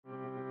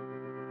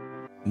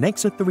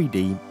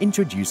Nexa3D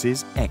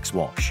introduces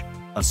xWASH,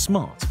 a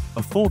smart,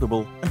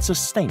 affordable and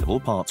sustainable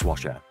parts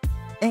washer.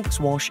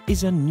 xWASH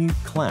is a new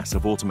class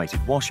of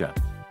automated washer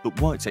that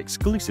works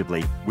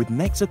exclusively with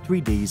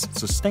Nexa3D's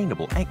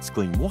sustainable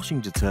xClean washing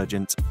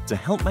detergent to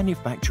help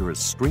manufacturers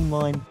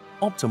streamline,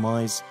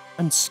 optimize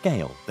and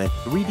scale their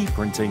 3D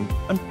printing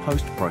and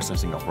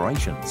post-processing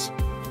operations.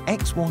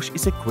 xWASH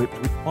is equipped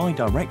with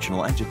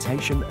bidirectional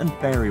agitation and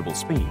variable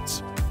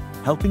speeds,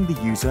 helping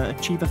the user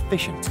achieve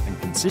efficient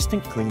and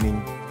consistent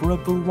cleaning for a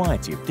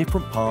variety of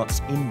different parts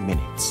in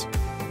minutes.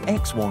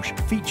 xWASH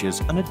features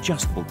an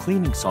adjustable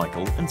cleaning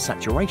cycle and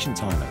saturation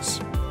timers,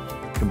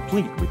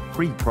 complete with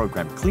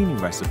pre-programmed cleaning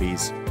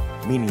recipes,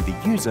 meaning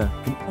the user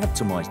can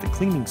optimize the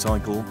cleaning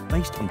cycle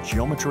based on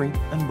geometry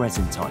and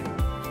resin type.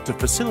 To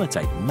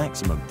facilitate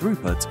maximum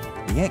throughput,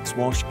 the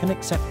xWASH can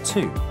accept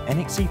 2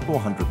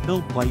 NXE400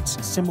 build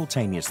plates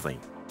simultaneously,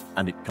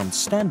 and it comes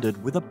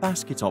standard with a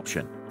basket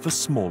option for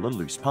smaller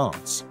loose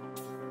parts.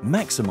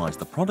 Maximize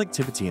the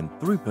productivity and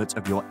throughput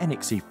of your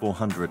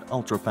NXE400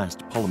 ultra-fast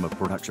polymer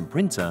production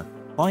printer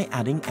by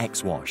adding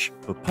xWASH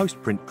for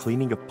post-print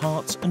cleaning of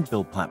parts and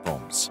build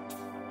platforms.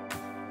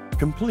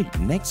 Complete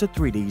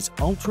Nexa3D's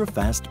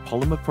ultra-fast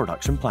polymer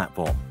production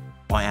platform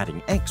by adding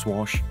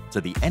xWASH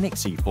to the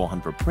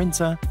NXE400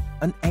 printer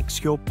and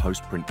xCure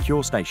post-print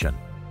cure station.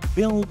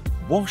 Build,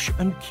 wash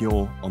and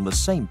cure on the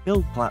same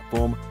build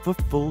platform for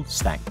full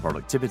stack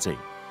productivity.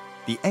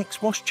 The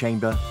xWASH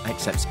chamber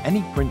accepts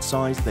any print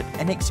size that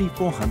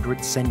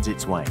NXE400 sends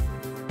its way.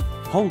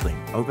 Holding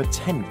over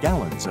 10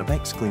 gallons of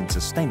xClean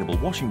sustainable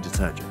washing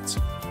detergent,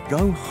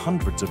 go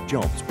hundreds of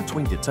jobs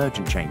between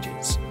detergent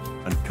changes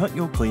and cut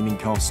your cleaning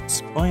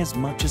costs by as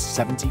much as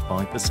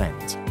 75%.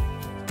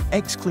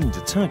 xClean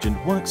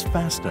detergent works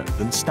faster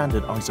than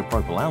standard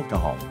isopropyl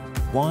alcohol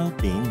while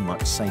being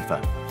much safer,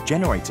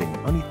 generating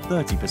only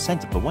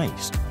 30% of the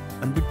waste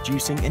and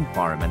reducing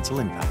environmental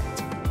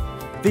impact.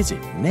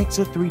 Visit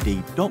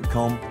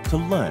Nexa3D.com to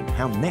learn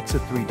how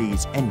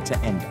Nexa3D's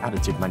end-to-end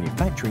additive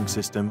manufacturing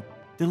system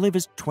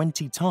delivers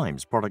 20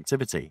 times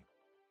productivity.